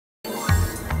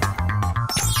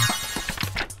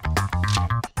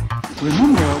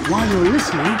Remember, while you're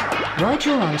listening, write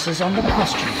your answers on the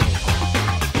question paper.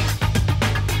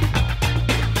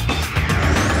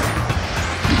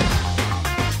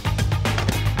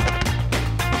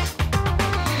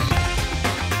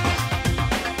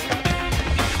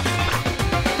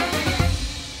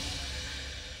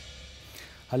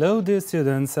 Hello dear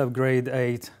students of grade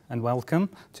 8 and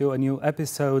welcome to a new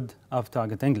episode of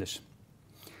Target English.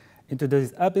 In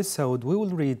today's episode we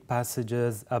will read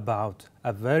passages about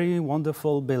a very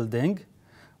wonderful building.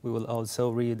 We will also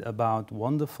read about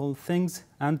wonderful things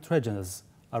and treasures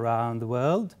around the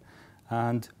world,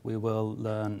 and we will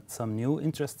learn some new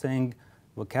interesting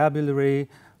vocabulary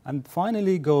and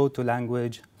finally go to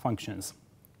language functions.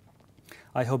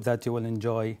 I hope that you will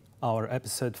enjoy our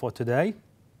episode for today.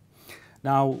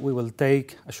 Now we will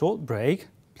take a short break.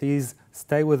 Please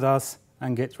stay with us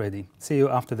and get ready. See you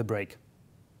after the break.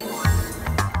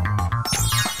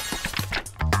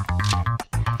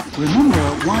 Remember,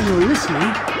 while you're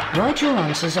listening, write your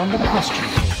answers on the question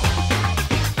paper.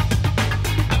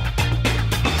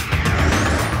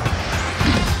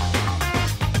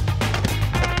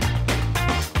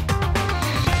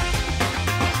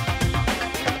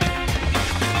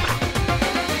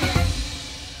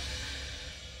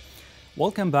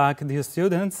 Welcome back, dear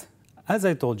students. As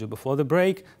I told you before the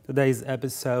break, today's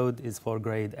episode is for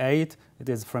grade 8. It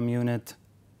is from Unit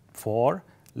 4,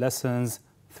 Lessons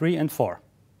 3 and 4.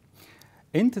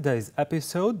 In today's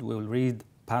episode, we will read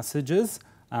passages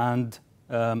and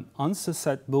answer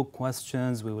set book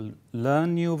questions. We will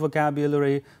learn new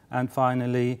vocabulary and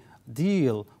finally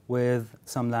deal with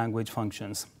some language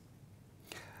functions.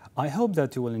 I hope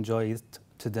that you will enjoy it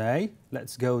today.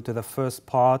 Let's go to the first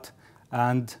part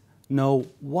and know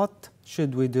what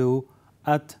should we do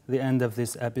at the end of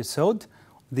this episode.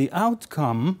 The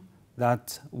outcome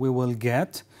that we will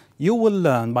get, you will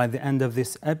learn by the end of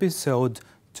this episode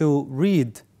to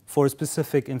read for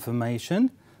specific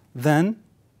information, then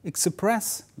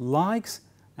express likes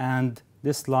and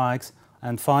dislikes,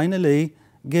 and finally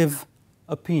give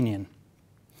opinion.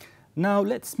 Now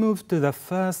let's move to the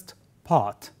first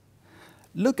part.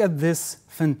 Look at this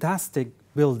fantastic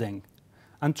building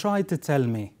and try to tell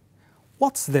me,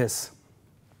 what's this?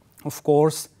 Of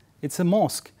course, it's a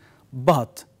mosque,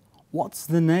 but what's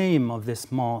the name of this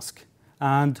mosque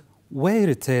and where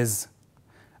it is?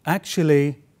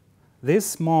 Actually,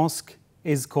 this mosque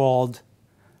is called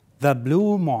the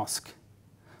Blue Mosque.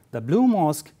 The Blue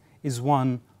Mosque is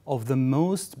one of the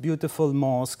most beautiful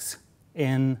mosques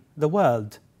in the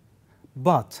world.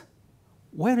 But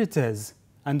where it is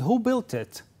and who built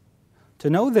it? To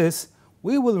know this,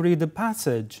 we will read a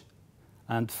passage.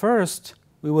 And first,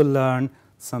 we will learn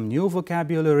some new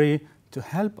vocabulary to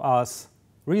help us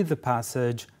read the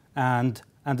passage and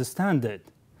understand it.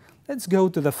 Let's go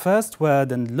to the first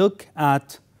word and look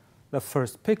at the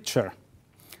first picture.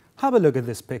 Have a look at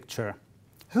this picture.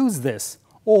 Who's this?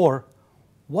 Or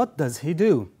what does he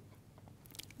do?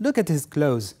 Look at his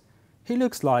clothes. He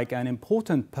looks like an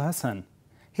important person.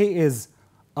 He is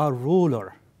a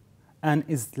ruler, an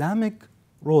Islamic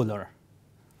ruler.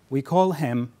 We call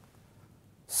him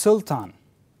Sultan.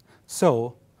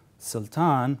 So,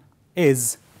 Sultan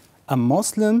is a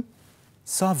Muslim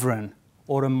sovereign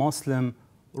or a Muslim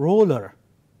ruler.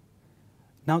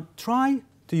 Now try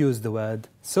to use the word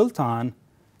Sultan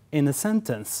in a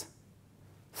sentence.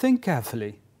 Think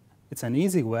carefully. It's an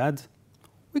easy word.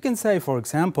 We can say, for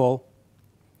example,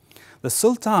 the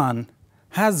Sultan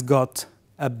has got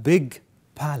a big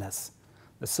palace.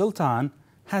 The Sultan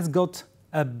has got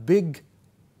a big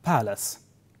palace.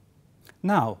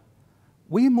 Now,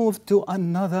 we move to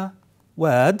another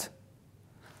word.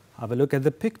 Have a look at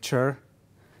the picture.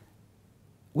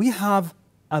 We have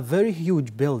a very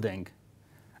huge building,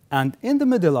 and in the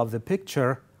middle of the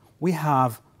picture, we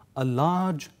have a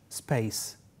large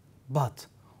space. But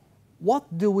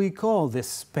what do we call this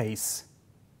space?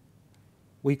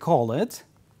 We call it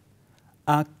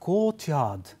a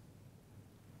courtyard.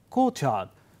 Courtyard.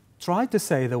 Try to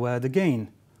say the word again.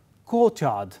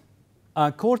 Courtyard.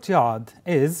 A courtyard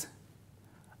is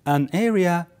an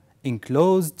area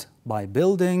enclosed by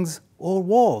buildings or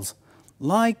walls,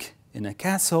 like in a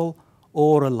castle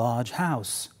or a large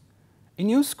house. In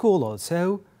your school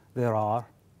also,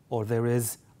 there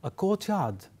is a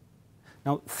courtyard.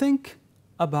 Now think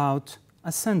about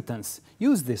a sentence.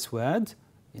 Use this word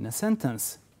in a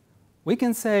sentence. We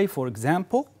can say, for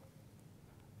example,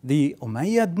 the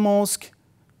Umayyad Mosque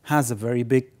has a very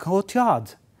big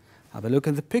courtyard. Have a look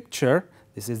at the picture.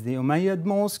 This is the Umayyad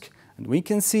Mosque, and we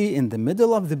can see in the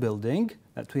middle of the building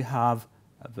that we have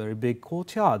a very big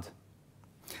courtyard.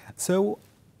 So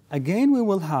again, we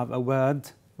will have a word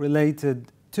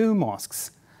related to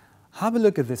mosques. Have a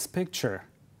look at this picture.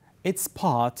 It's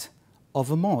part of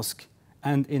a mosque,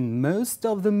 and in most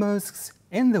of the mosques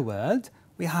in the world,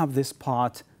 we have this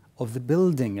part of the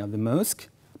building of the mosque.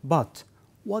 But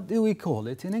what do we call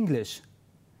it in English?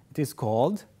 It is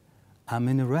called a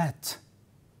minaret.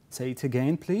 Say it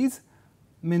again, please.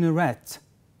 Minaret.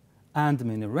 And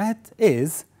minaret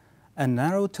is a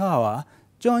narrow tower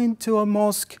joined to a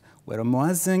mosque where a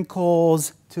muezzin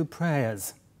calls to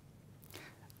prayers.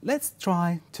 Let's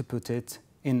try to put it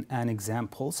in an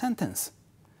example sentence.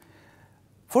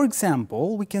 For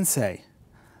example, we can say,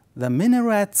 the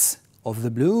minarets of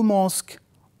the Blue Mosque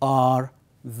are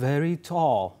very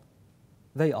tall.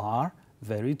 They are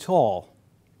very tall.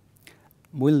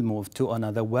 We'll move to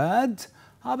another word.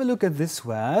 Have a look at this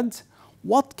word.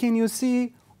 What can you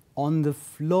see on the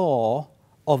floor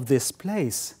of this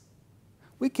place?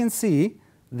 We can see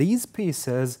these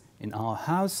pieces in our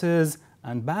houses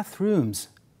and bathrooms.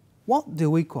 What do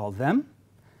we call them?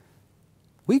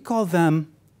 We call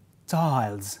them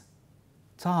tiles.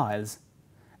 Tiles.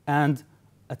 And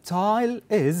a tile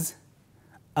is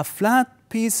a flat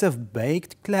piece of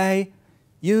baked clay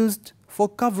used for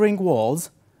covering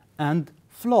walls and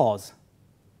floors.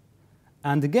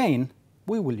 And again,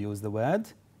 we will use the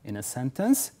word in a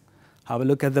sentence. Have a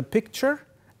look at the picture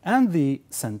and the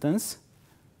sentence.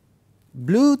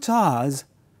 Blue tiles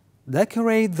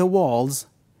decorate the walls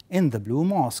in the Blue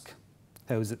Mosque.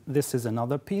 This is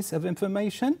another piece of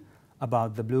information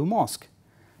about the Blue Mosque.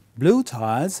 Blue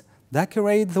tiles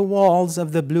decorate the walls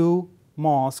of the Blue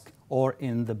Mosque or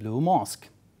in the Blue Mosque.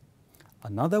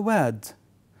 Another word.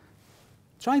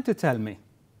 Try to tell me,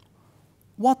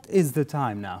 what is the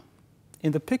time now?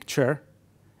 In the picture,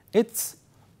 it's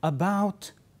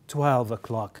about 12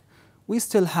 o'clock. We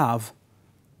still have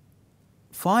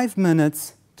 5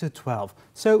 minutes to 12.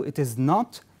 So it is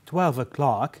not 12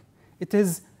 o'clock, it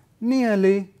is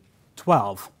nearly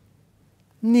 12.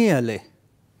 Nearly.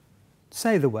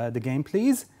 Say the word again,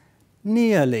 please.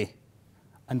 Nearly.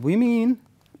 And we mean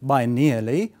by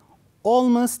nearly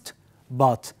almost,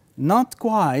 but not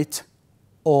quite,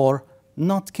 or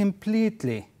not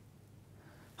completely.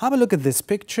 Have a look at this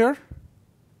picture.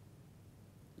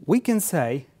 We can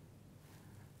say,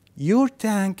 your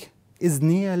tank is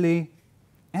nearly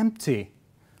empty.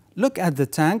 Look at the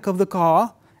tank of the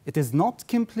car. It is not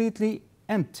completely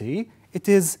empty. It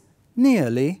is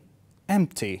nearly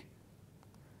empty.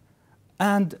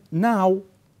 And now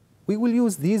we will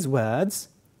use these words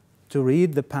to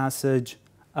read the passage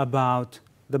about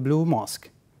the Blue Mosque.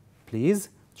 Please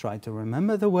try to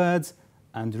remember the words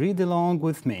and read along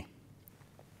with me.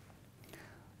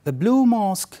 The Blue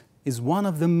Mosque is one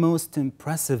of the most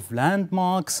impressive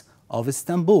landmarks of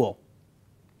Istanbul.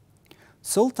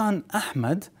 Sultan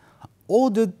Ahmed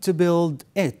ordered to build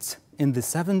it in the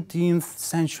 17th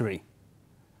century.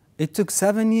 It took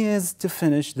 7 years to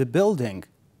finish the building.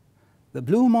 The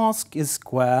Blue Mosque is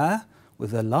square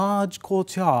with a large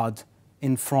courtyard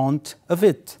in front of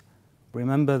it.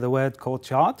 Remember the word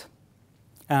courtyard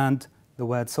and the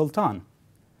word sultan.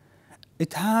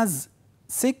 It has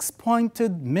 6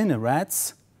 pointed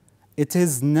minarets. It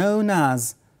is known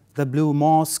as the Blue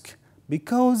Mosque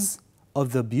because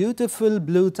of the beautiful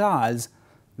blue tiles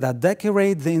that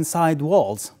decorate the inside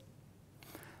walls.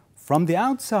 From the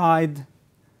outside,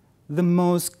 the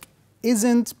mosque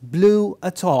isn't blue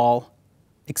at all,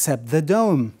 except the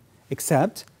dome.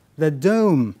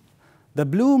 The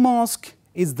Blue Mosque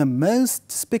is the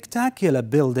most spectacular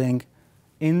building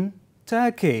in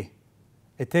Turkey.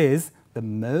 It is the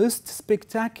most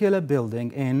spectacular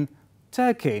building in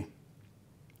Turkey.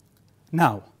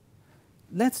 Now,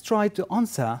 let's try to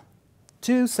answer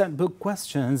 2 set book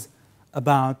questions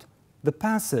about the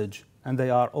passage, and they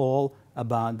are all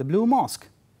about the Blue Mosque.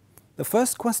 The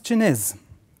first question is,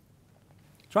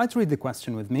 try to read the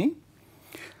question with me.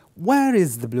 Where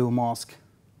is the Blue Mosque?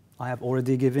 I have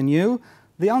already given you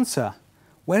the answer.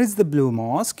 Where is the Blue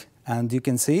Mosque? And you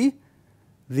can see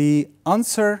the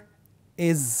answer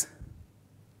is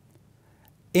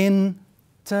in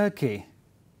Turkey.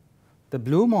 The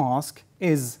Blue Mosque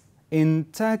is in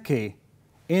Turkey,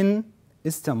 in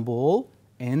Istanbul,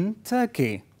 in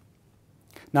Turkey.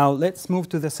 Now let's move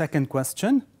to the second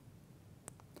question.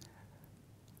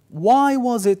 Why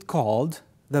was it called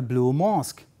the Blue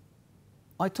Mosque?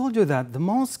 I told you that the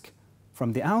mosque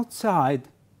from the outside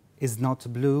is not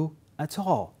blue at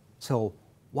all. So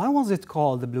why was it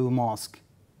called the Blue Mosque?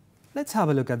 Let's have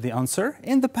a look at the answer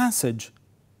in the passage.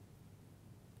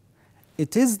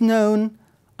 It is known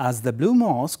as the Blue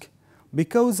Mosque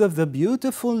because of the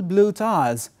beautiful blue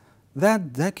tiles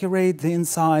that decorate the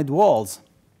inside walls.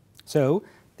 So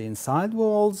the inside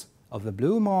walls of the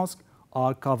Blue Mosque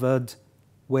are covered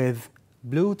with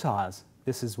blue tiles.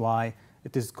 This is why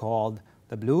it is called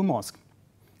the Blue Mosque.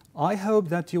 I hope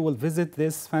that you will visit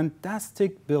this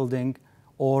fantastic building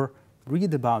or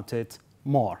read about it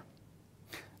more.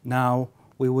 Now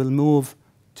we will move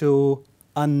to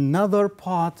another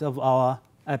part of our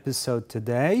episode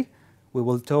today. We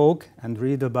will talk and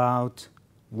read about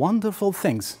wonderful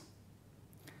things.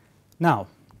 Now,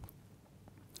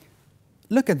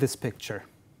 look at this picture.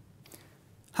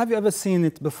 Have you ever seen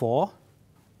it before?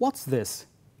 What's this?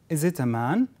 Is it a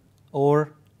man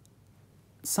or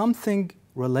something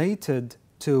related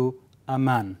to a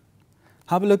man?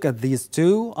 Have a look at these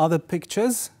two other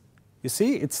pictures. You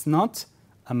see, it's not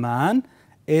a man,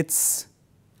 it's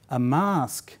a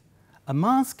mask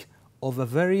of a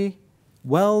very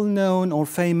well-known or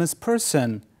famous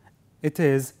person. It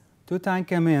is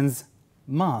Tutankhamun's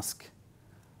mask.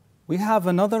 We have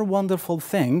another wonderful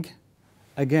thing.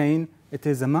 Again, it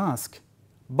is a mask,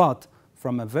 but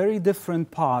from a very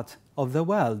different part of the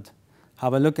world.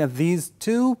 Have a look at these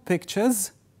two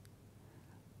pictures.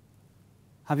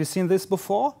 Have you seen this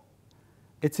before?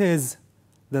 It is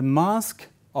the mask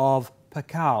of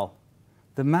Pakal.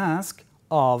 The mask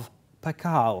of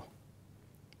Pakal.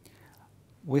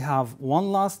 We have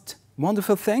one last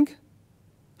wonderful thing.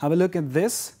 Have a look at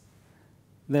this.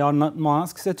 They are not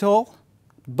masks at all,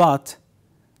 but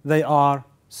they are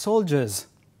soldiers.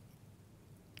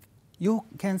 You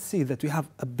can see that we have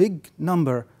a big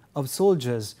number of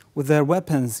soldiers with their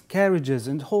weapons, carriages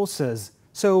and horses.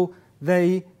 So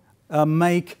they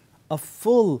make a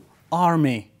full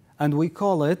army, and we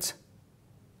call it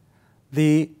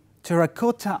the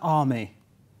terracotta army.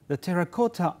 The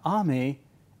terracotta army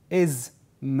is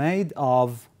made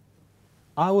of,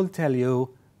 I will tell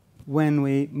you when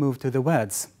we move to the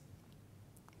words.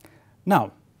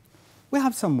 Now, we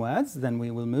have some words, then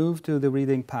we will move to the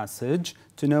reading passage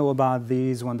to know about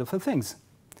these wonderful things.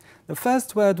 The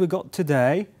first word we got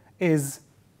today is,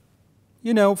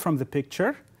 you know from the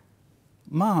picture,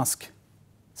 mask.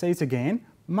 Say it again,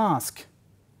 mask.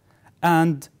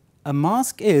 And a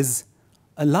mask is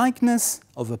a likeness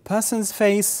of a person's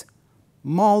face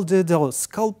molded or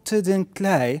sculpted in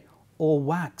clay or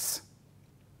wax.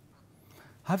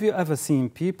 Have you ever seen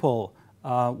people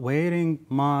wearing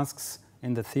masks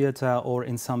in the theater or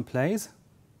in some plays?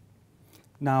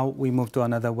 Now we move to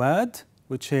another word,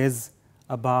 which is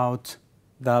about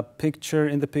the picture.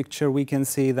 In the picture we can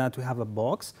see that we have a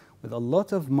box with a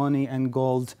lot of money and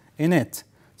gold in it.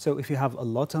 So if you have a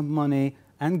lot of money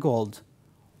and gold,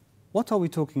 what are we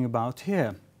talking about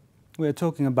here? We are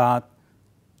talking about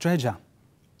treasure.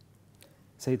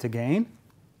 Say it again,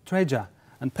 treasure.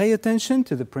 And pay attention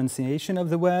to the pronunciation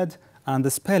of the word and the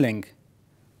spelling.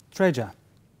 Treasure.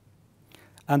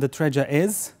 And the treasure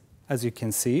is, as you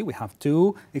can see, we have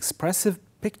two expressive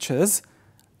pictures.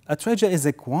 A treasure is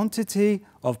a quantity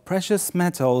of precious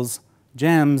metals,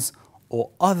 gems,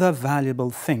 or other valuable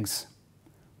things.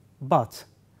 But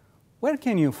where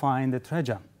can you find a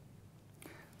treasure?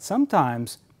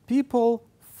 Sometimes people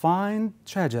find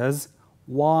treasures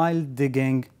while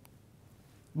digging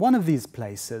one of these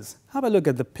places. Have a look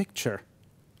at the picture.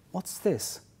 What's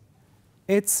this?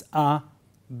 It's a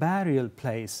burial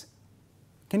place.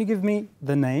 Can you give me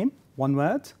the name? One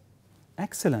word?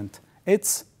 Excellent.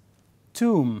 It's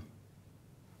tomb.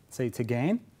 Say it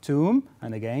again, tomb,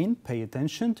 and again, pay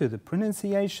attention to the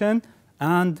pronunciation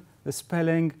and the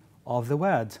spelling of the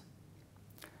word.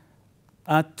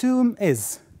 A tomb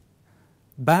is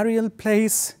burial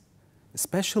place,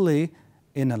 especially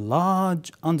in a large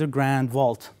underground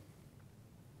vault.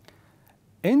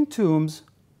 In tombs,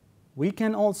 we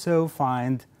can also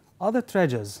find other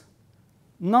treasures,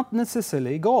 not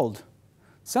necessarily gold.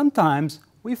 Sometimes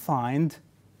we find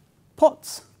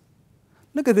pots.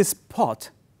 Look at this pot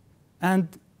and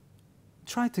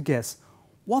try to guess,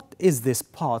 what is this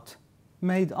pot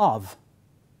made of?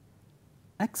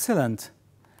 Excellent.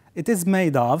 It is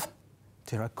made of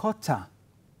terracotta,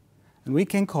 and we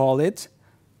can call it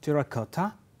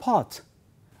terracotta pot.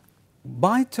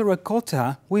 By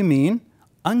terracotta, we mean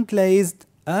unglazed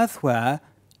earthenware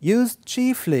used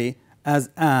chiefly as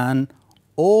an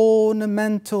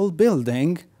ornamental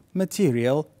building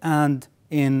material and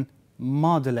in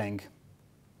modeling.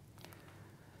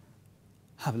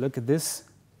 Have a look at this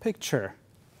picture.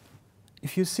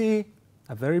 If you see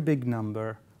a very big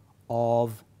number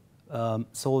of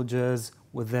soldiers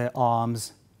with their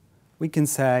arms, we can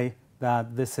say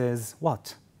that this is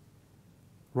what?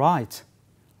 Right,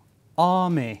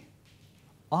 army.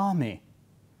 Army.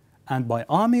 And by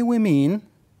army we mean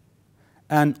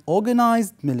an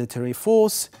organized military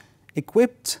force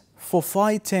equipped for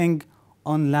fighting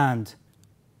on land.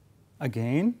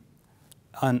 Again,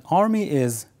 An army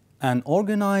is an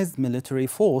organized military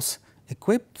force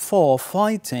equipped for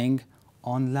fighting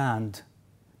on land.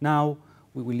 Now,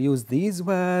 we will use these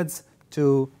words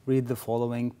to read the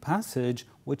following passage,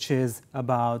 which is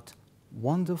about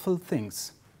wonderful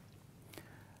things.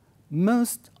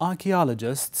 Most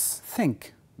archaeologists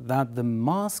think that the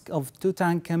mask of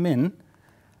Tutankhamun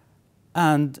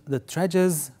and the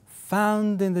treasures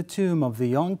found in the tomb of the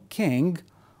young king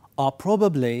are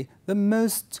probably the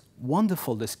most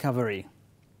wonderful discovery.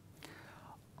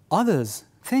 Others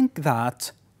think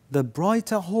that the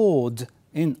brighter hoard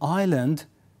in Ireland,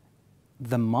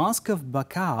 the Mask of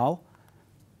Bacau,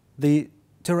 the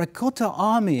terracotta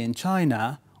army in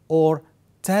China, or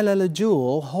Tel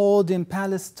el-Jewel hoard in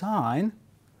Palestine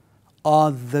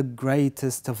are the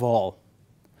greatest of all.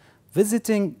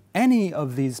 Visiting any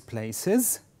of these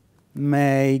places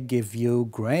may give you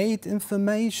great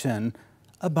information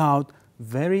about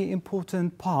very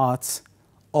important parts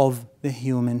of the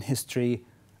human history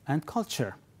and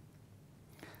culture.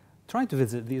 Try to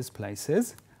visit these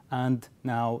places and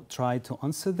now try to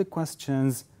answer the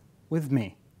questions with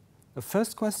me. The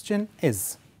first question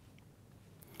is,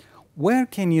 where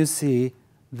can you see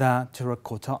the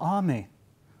terracotta army?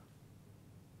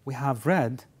 We have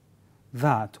read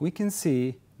that we can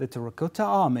see the terracotta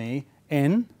army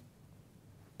in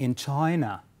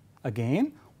China.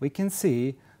 Again, we can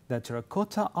see the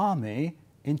terracotta army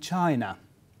in China.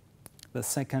 The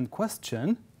second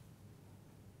question,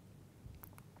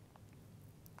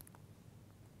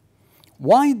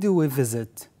 why do we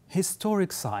visit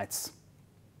historic sites?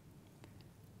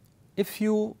 If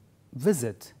you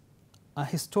visit a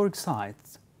historic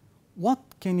site, what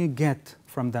can you get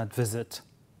from that visit?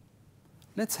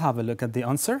 Let's have a look at the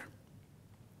answer.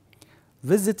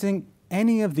 Visiting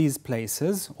any of these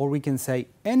places, or we can say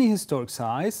any historic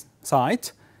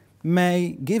site,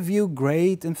 may give you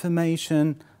great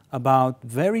information about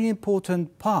very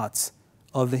important parts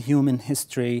of the human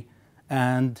history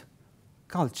and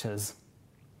cultures.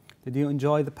 Did you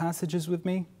enjoy the passages with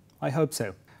me? I hope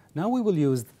so. Now we will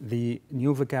use the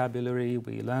new vocabulary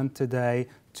we learned today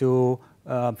to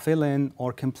fill in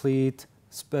or complete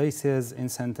spaces in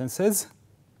sentences.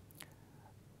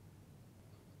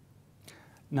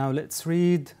 Now let's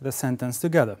read the sentence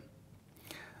together.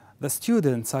 The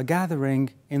students are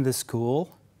gathering in the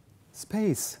school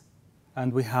space,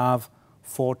 and we have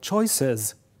 4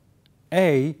 choices.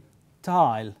 A,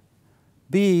 tile.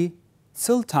 B,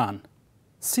 sultan.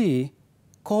 C,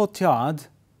 courtyard.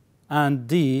 And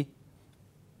D,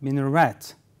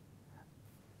 minaret.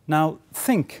 Now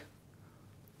think,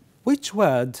 which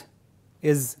word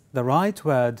is the right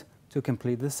word to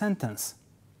complete the sentence?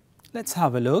 Let's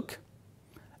have a look.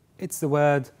 It's the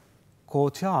word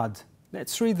courtyard.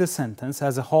 Let's read the sentence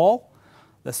as a whole.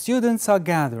 The students are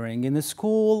gathering in the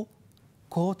school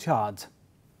courtyard.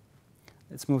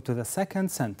 Let's move to the second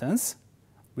sentence.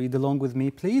 Read along with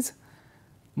me, please.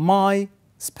 My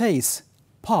space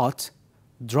pot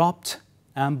dropped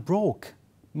and broke.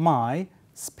 My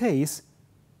space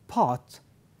pot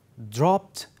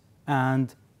dropped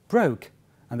and broke.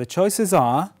 And the choices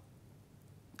are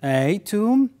A,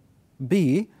 tomb,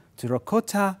 B,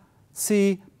 terracotta,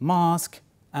 C, mask,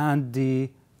 and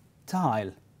D,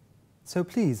 tile. So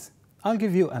please, I'll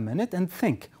give you a minute and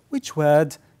think which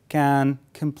word can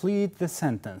complete the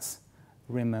sentence.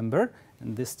 Remember,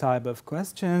 in this type of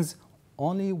questions,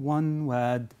 only one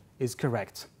word is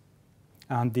correct.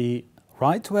 And the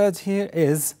right word here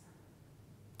is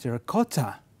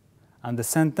terracotta. And the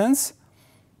sentence,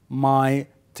 my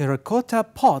terracotta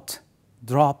pot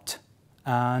dropped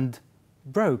and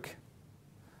broke.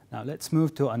 Now let's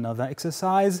move to another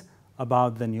exercise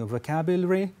about the new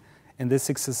vocabulary. In this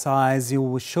exercise,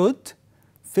 you should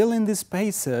fill in the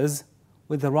spaces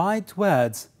with the right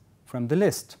words from the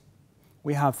list.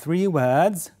 We have 3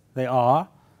 words. They are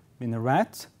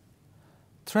minaret,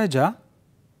 treasure,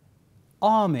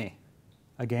 army.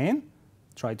 Again,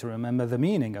 try to remember the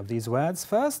meaning of these words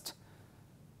first.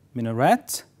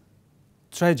 Minaret,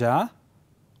 treasure,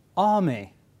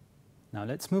 army. Now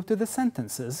let's move to the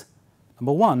sentences.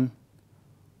 Number 1,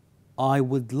 I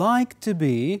would like to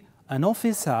be an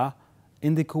officer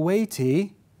in the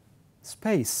Kuwaiti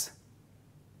space.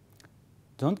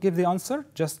 Don't give the answer,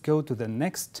 just go to the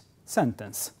next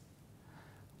sentence.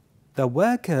 The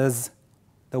workers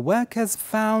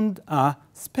found a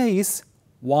space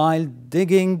while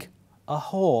digging a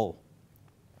hole.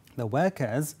 The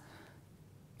workers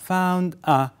found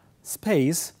a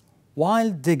space while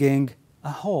digging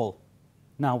a hole.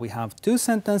 Now we have 2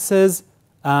 sentences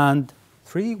and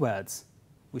 3 words.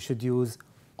 We should use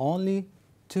only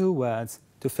 2 words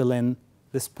to fill in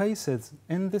the spaces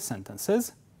in the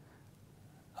sentences.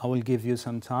 I will give you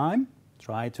some time.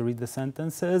 Try to read the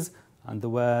sentences and the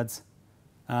words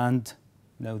and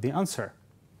know the answer.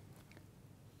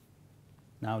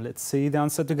 Now let's see the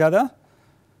answer together.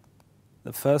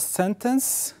 The first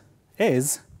sentence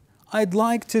is, I'd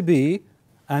like to be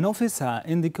an officer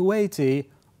in the Kuwaiti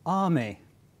army.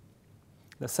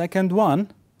 The second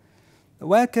one, the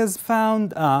workers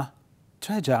found a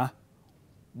treasure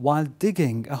while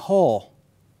digging a hole.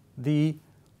 The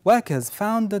workers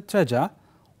found the treasure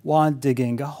while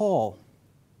digging a hole.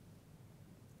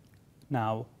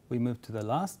 Now we move to the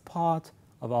last part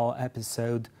of our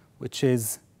episode, which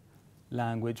is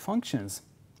language functions.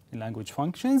 In language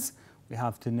functions, we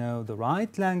have to know the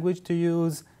right language to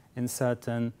use in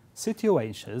certain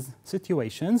situations,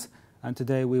 and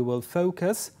today we will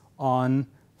focus on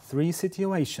 3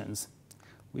 situations.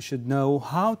 We should know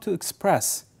how to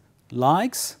express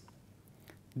likes,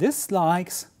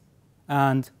 dislikes,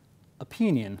 and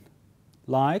opinion.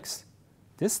 Likes,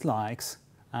 dislikes,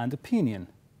 and opinion.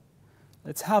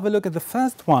 Let's have a look at the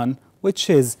first one, which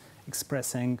is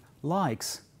expressing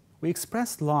likes. We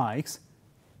express likes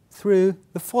through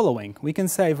the following. We can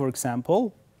say, for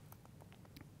example,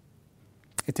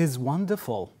 it is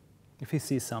wonderful. If you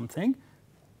see something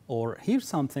or hear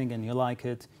something and you like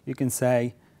it, you can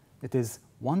say, it is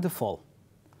wonderful.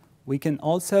 We can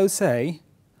also say,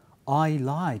 I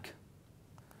like.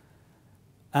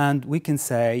 And we can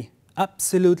say,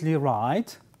 absolutely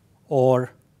right,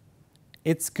 or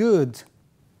it's good.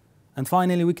 And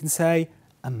finally, we can say,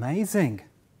 amazing.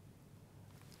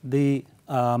 The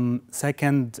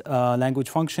second language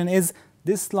function is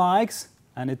dislikes,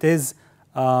 and it is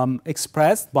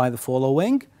expressed by the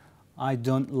following. I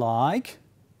don't like.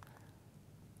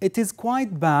 It is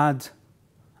quite bad.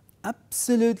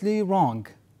 Absolutely wrong.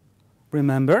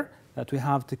 Remember that we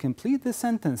have to complete the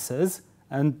sentences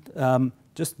and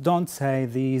just don't say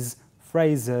these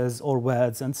phrases or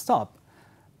words and stop.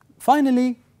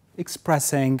 Finally,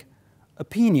 expressing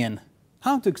opinion.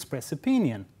 How to express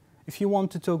opinion? If you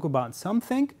want to talk about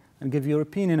something and give your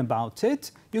opinion about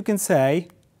it, you can say,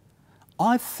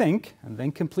 I think, and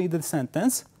then complete the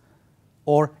sentence,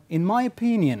 or in my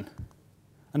opinion.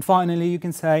 And finally, you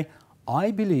can say,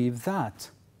 I believe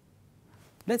that.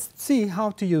 Let's see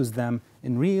how to use them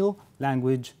in real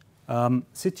language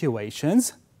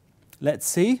situations. Let's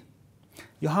see.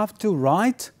 You have to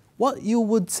write what you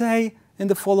would say in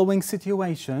the following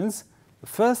situations. The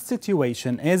first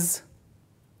situation is,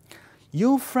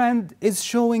 your friend is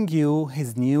showing you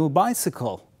his new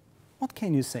bicycle. What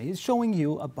can you say? He's showing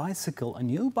you a bicycle, a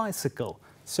new bicycle.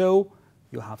 So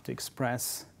you have to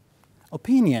express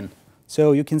opinion.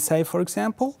 So you can say, for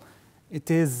example,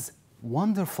 it is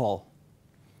wonderful.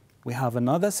 We have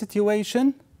another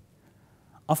situation.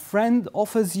 A friend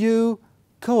offers you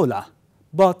cola,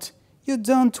 but you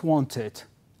don't want it.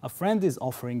 A friend is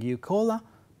offering you cola,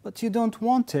 but you don't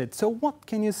want it. So what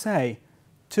can you say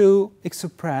to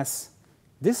express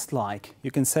dislike? You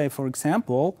can say, for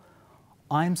example,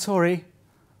 I'm sorry,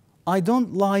 I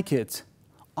don't like it.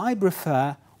 I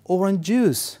prefer orange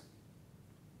juice.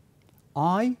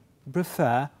 I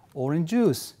prefer orange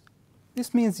juice.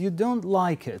 This means you don't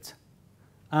like it.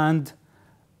 And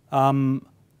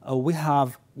we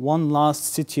have one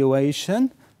last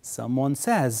situation. Someone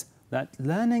says that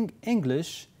learning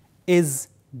English is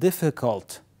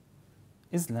difficult.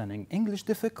 Is learning English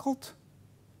difficult?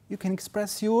 You can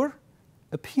express your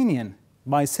opinion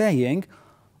by saying,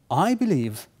 I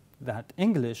believe that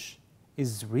English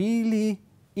is really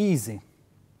easy.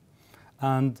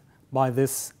 And by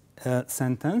this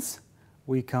sentence,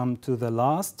 we come to the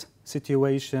last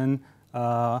situation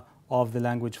of the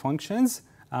language functions,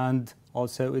 and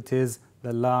also it is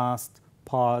the last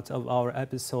part of our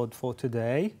episode for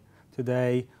today.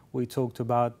 Today we talked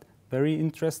about very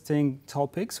interesting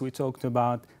topics. We talked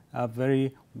about a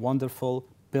very wonderful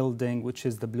building, which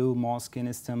is the Blue Mosque in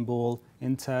Istanbul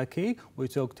in Turkey. We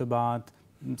talked about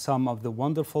some of the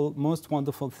most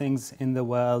wonderful things in the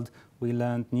world. We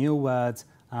learned new words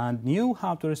and knew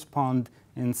how to respond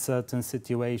in certain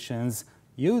situations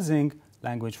using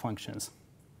language functions.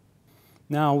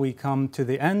 Now we come to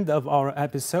the end of our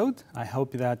episode. I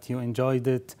hope that you enjoyed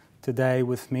it today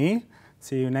with me.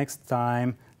 See you next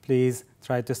time. Please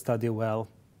try to study well.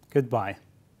 Goodbye.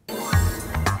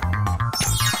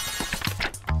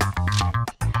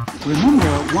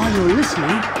 Remember, while you're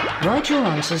listening, write your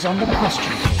answers on the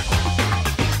question.